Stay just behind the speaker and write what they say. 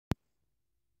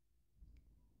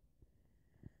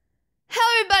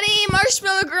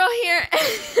Marshmallow Girl here.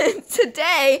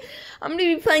 Today, I'm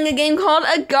going to be playing a game called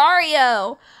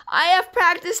Agario. I have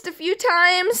practiced a few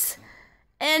times,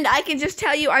 and I can just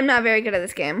tell you I'm not very good at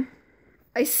this game.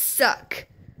 I suck.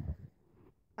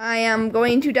 I am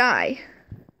going to die.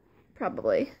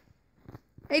 Probably.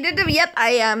 Yep, I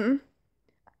am.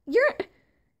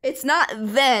 It's not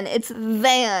then, it's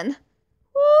than.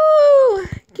 Woo!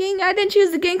 King, I didn't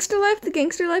choose the gangster life. The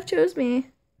gangster life chose me.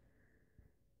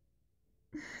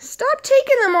 Stop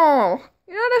taking them all.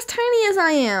 You're not as tiny as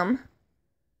I am.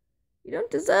 You don't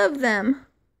deserve them.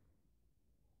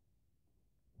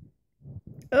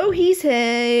 Oh, he's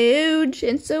huge.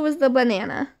 And so is the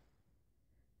banana.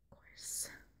 Of course.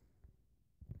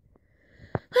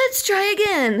 Let's try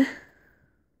again.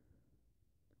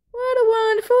 What a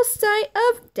wonderful sight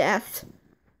of death.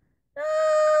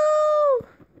 No!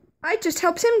 I just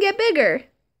helped him get bigger.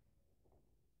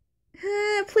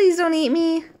 Please don't eat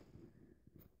me.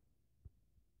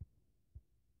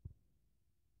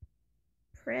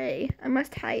 Pray. I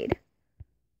must hide.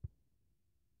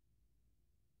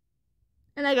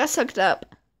 And I got sucked up.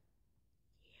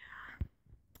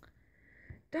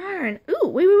 Yeah. Darn. Ooh,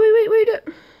 wait.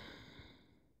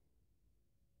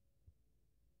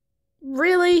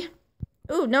 Really?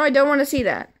 Ooh, no, I don't want to see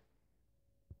that.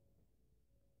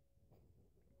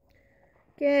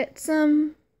 Get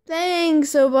some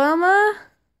thanks, Obama.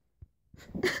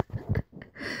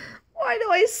 Why do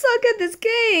I suck at this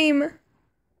game?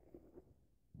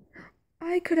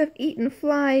 I could have eaten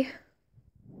fly.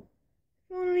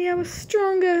 If only I was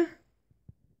stronger.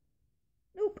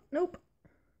 Nope.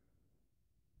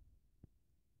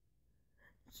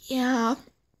 Yeah.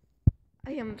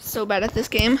 I am so bad at this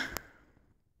game.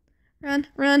 Run.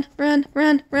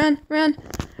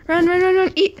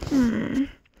 Eat.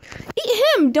 Eat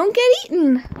him! Don't get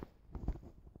eaten!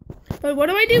 But what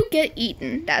do I do? Get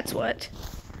eaten. That's what.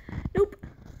 Nope.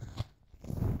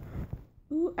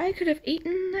 Ooh, I could have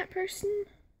eaten that person.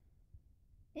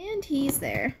 And he's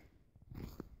there.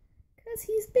 Because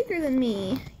he's bigger than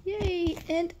me. Yay.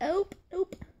 And nope.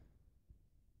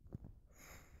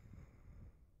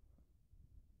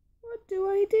 What do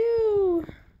I do?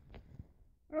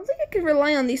 I don't think I could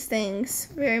rely on these things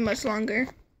very much longer.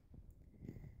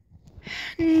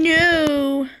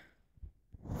 No.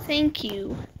 Thank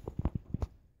you.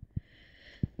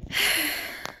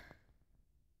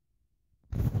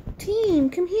 Team,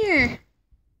 come here.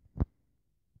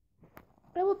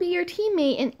 I will be your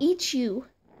teammate and eat you.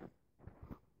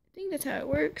 I think that's how it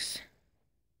works.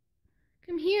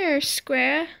 Come here,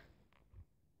 square.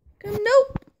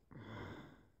 Nope.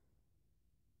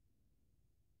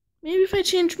 Maybe if I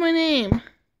change my name.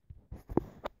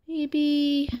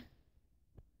 Maybe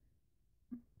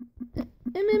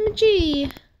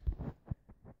MMG.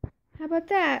 How about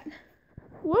that?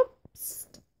 Whoops.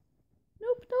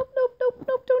 Nope,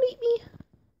 don't eat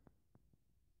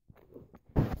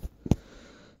me.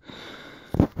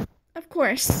 Of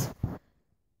course.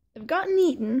 I've gotten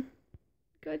eaten.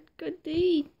 Good to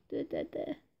eat.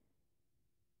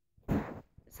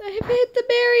 So I have hit the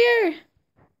barrier.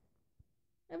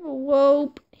 I have a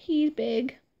whoop. He's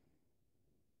big.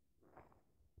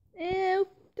 Ew,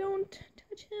 don't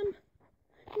touch him.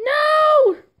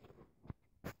 No!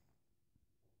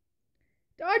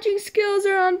 Dodging skills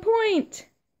are on point.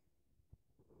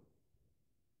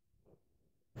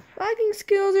 Fighting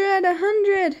skills are at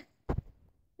 100.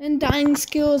 And dying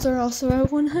skills are also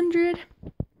at 100.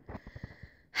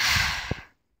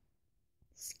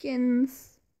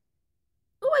 Skins.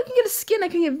 Oh, I can get a skin. I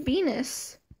can get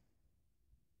Venus.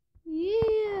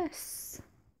 Yes.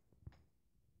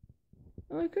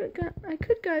 Oh, I could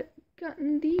have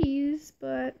gotten these,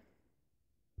 but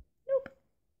nope.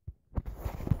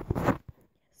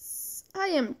 Yes, I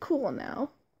am cool now.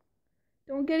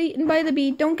 Don't get eaten by the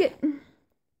bee. Don't get.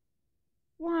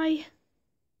 Why?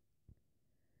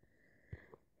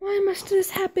 Why must this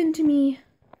happen to me?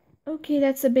 Okay,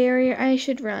 that's a barrier. I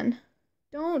should run.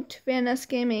 Don't ban us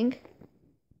gaming.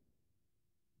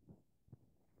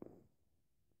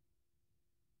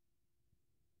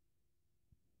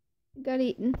 Got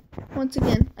eaten once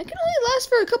again. I can only last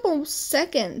for a couple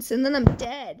seconds and then I'm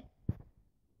dead.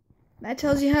 That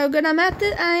tells you how good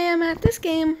I am at this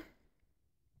game.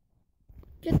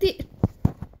 Get the.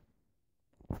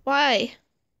 Why,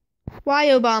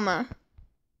 Obama?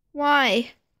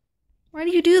 Why do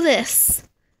you do this?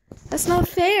 That's not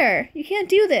fair. You can't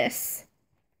do this.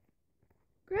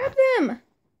 Grab them.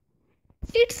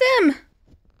 Eat them.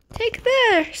 Take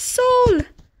their soul.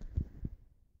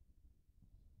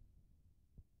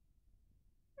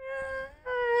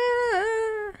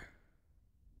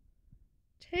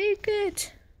 Take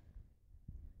it.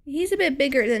 He's a bit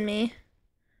bigger than me.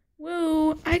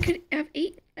 Whoa, I could have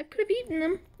eaten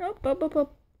them. Oh, up. I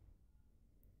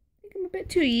think I'm a bit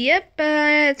too. Yep,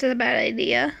 that's a bad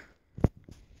idea.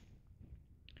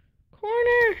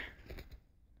 Corner.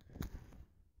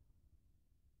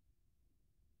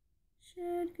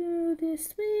 Should go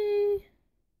this way.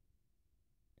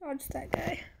 Dodge that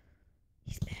guy.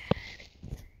 He's bad.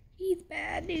 He's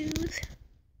bad news.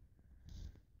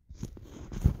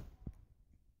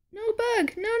 No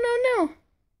bug. No.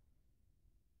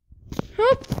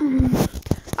 Oop.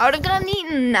 I would have gotten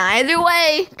eaten either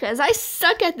way, because I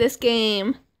suck at this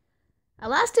game. I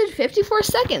lasted 54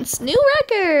 seconds. New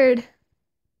record.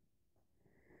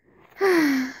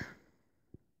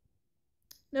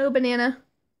 No banana.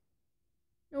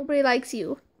 Nobody likes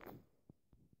you.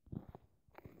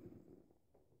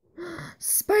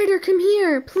 Spider, come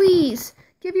here, please.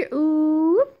 Give your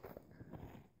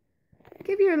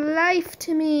life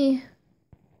to me.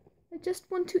 I just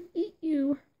want to eat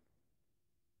you.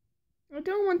 I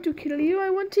don't want to kill you, I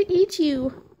want to eat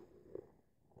you.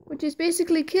 Which is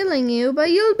basically killing you,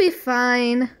 but you'll be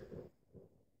fine.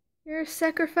 Your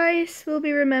sacrifice will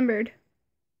be remembered.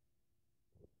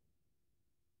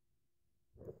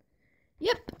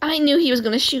 Yep, I knew he was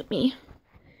gonna shoot me.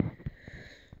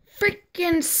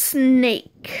 Freaking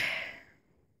snake.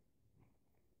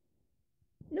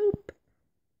 Nope.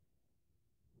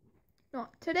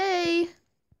 Not today.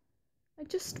 I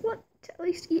just want to at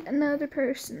least eat another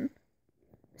person.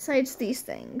 Besides these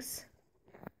things.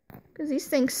 Because these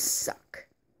things suck.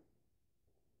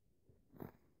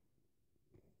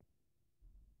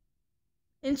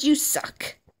 And you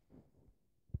suck.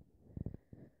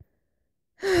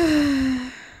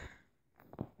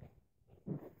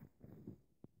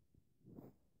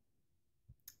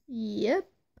 Yep.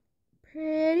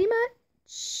 Pretty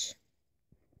much.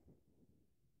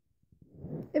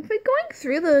 If we're going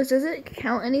through those, does it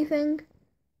count anything?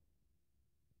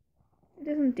 It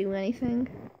doesn't do anything.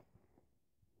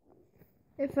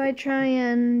 If I try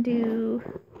and do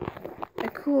a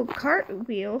cool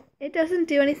cartwheel, it doesn't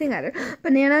do anything either.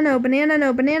 Banana, no, banana,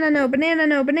 no, banana, no, banana,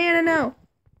 no, banana, no.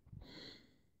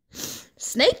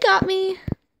 Snake got me.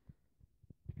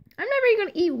 I'm never even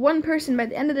gonna eat one person by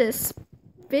the end of this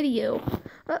video.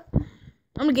 I'm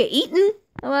gonna get eaten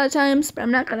a lot of times, but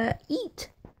I'm not gonna eat.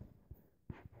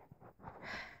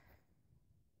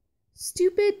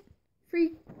 Stupid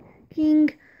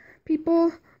freaking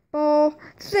people ball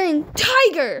thing.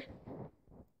 Tiger!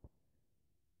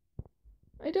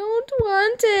 I don't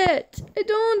want it. I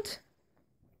don't.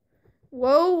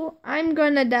 Whoa, I'm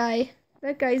gonna die.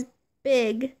 That guy's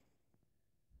big.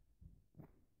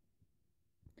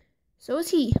 So is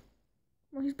he.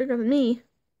 Well, he's bigger than me.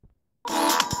 And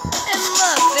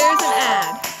look, there's an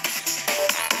ad.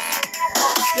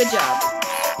 Good job.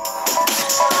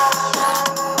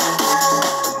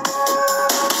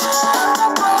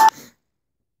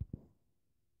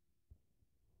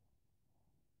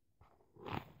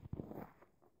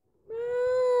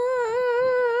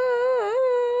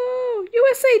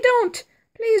 USA, don't!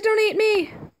 Please don't eat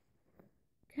me!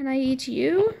 Can I eat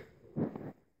you?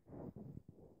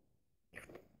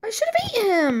 I should have eaten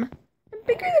him! I'm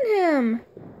bigger than him!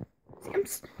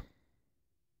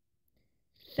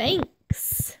 See,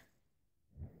 Thanks.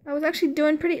 I was actually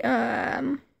doing pretty, I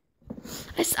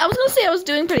was gonna say I was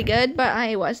doing pretty good, but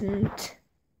I wasn't.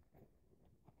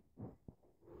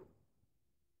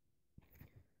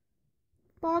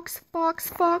 Fox, bat.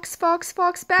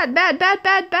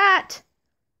 Bat,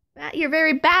 you're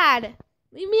very bad.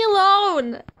 Leave me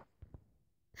alone.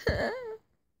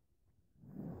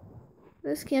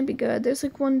 This can't be good. There's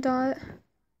like one dot.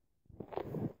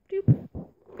 Beep,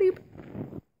 beep,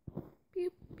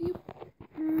 beep,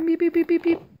 beep, beep,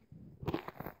 beep.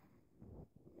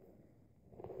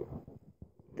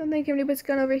 Don't think anybody's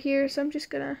gone over here, so I'm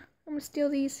gonna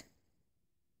steal these.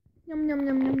 Yum, yum,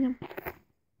 yum, yum, yum.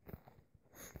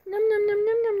 Nom nom nom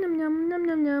nom nom nom nom nom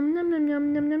nom nom nom nom nom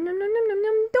nom nom nom nom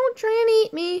nom. Don't try and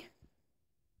eat me.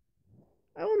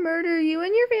 I will murder you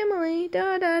and your family.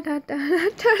 Da da da da da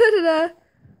da da.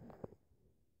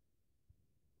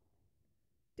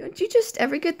 Don't you just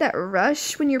ever get that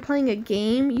rush when you're playing a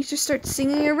game? You just start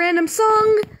singing a random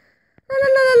song. La la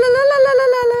la la la la la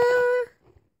la la.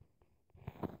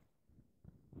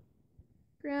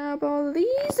 Grab all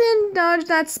these and dodge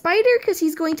that spider because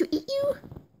he's going to eat you.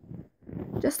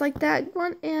 Just like that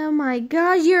one. Oh my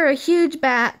gosh, you're a huge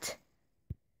bat.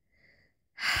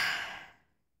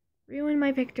 Ruined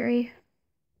my victory.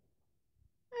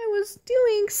 I was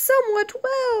doing somewhat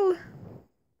well.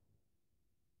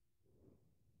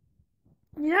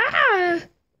 Yeah.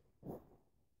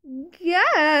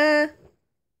 Yeah.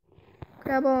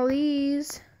 Grab all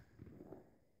these.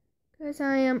 Because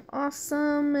I am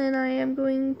awesome and I am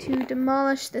going to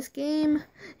demolish this game.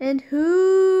 And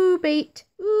who bait?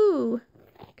 Ooh.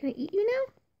 Can I eat you now?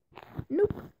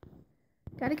 Nope.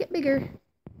 Gotta get bigger.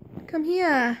 Come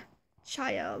here,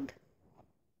 child.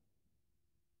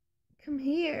 Come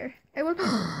here. I will.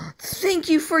 Thank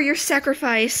you for your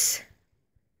sacrifice.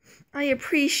 I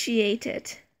appreciate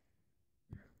it.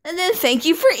 And then thank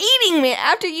you for eating me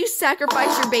after you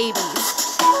sacrifice your babies.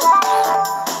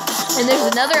 And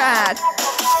there's another ad.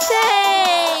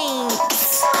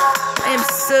 Thanks! I am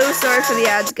so sorry for the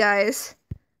ads, guys.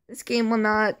 This game will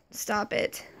not stop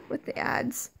it with the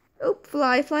ads. Oh,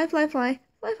 fly, fly, fly, fly.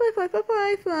 Fly, fly, fly, fly,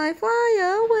 fly, fly,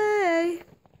 fly away.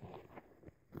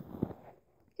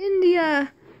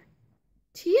 India.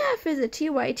 TF, is it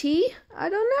TYT? I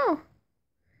don't know.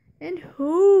 And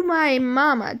who my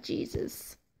mama,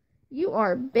 Jesus. You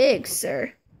are big,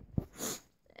 sir.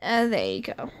 There you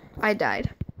go. I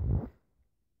died.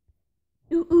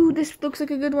 Ooh, this looks like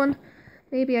a good one.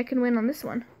 Maybe I can win on this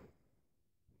one.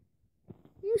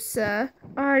 You, sir,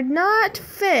 are not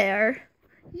fair.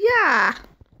 Yeah.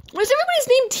 Why is everybody's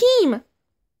name Team?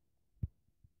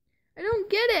 I don't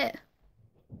get it.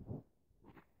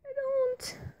 I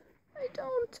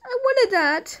don't. I wanted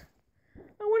that.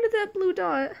 I wanted that blue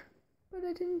dot, but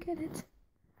I didn't get it.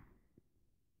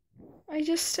 I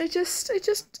just want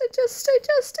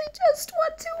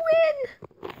to win.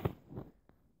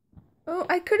 Oh,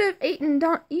 I could have eaten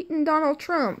Donald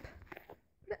Trump.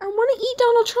 I want to eat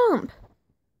Donald Trump.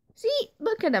 See,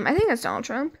 look at him. I think that's Donald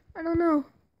Trump. I don't know.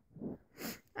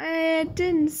 I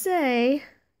didn't say.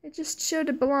 It just showed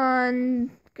a blonde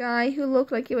guy who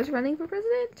looked like he was running for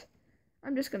president.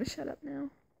 I'm just gonna shut up now.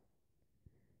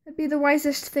 That'd be the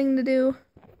wisest thing to do.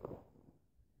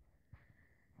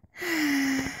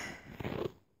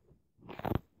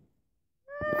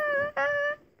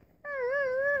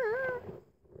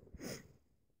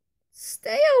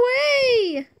 Stay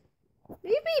away!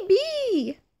 Maybe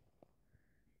B!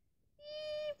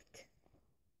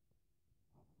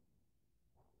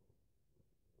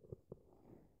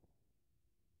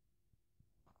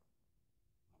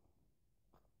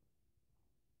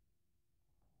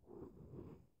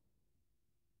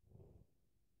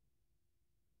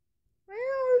 Why are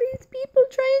all these people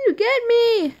trying to get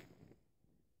me?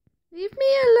 Leave me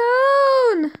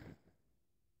alone!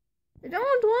 I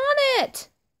don't want it!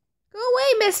 Go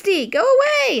away, Misty! Go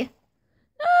away!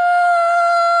 No!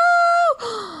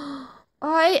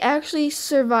 I actually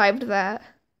survived that.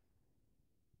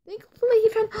 Thankfully, you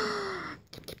found.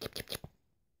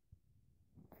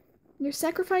 Your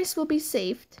sacrifice will be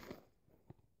saved.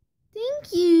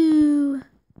 Thank you.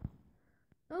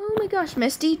 Oh my gosh,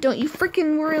 Misty! Don't you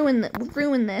freaking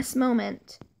ruin this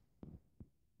moment,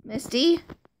 Misty.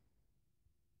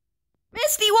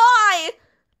 Misty, why?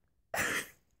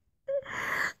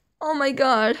 Oh my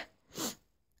god.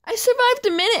 I survived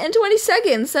 1 minute and 20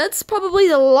 seconds. That's probably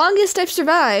the longest I've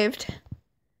survived.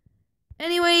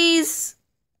 Anyways,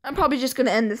 I'm probably just going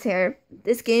to end this here.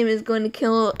 This game is going to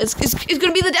kill. It's going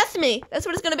to be the death of me. That's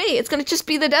what it's going to be. It's going to just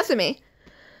be the death of me.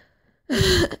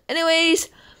 Anyways,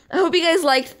 I hope you guys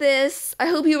liked this. I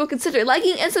hope you will consider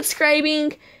liking and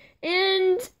subscribing.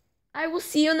 And I will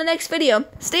see you in the next video.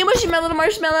 Stay mushy, my little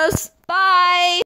marshmallows. Bye!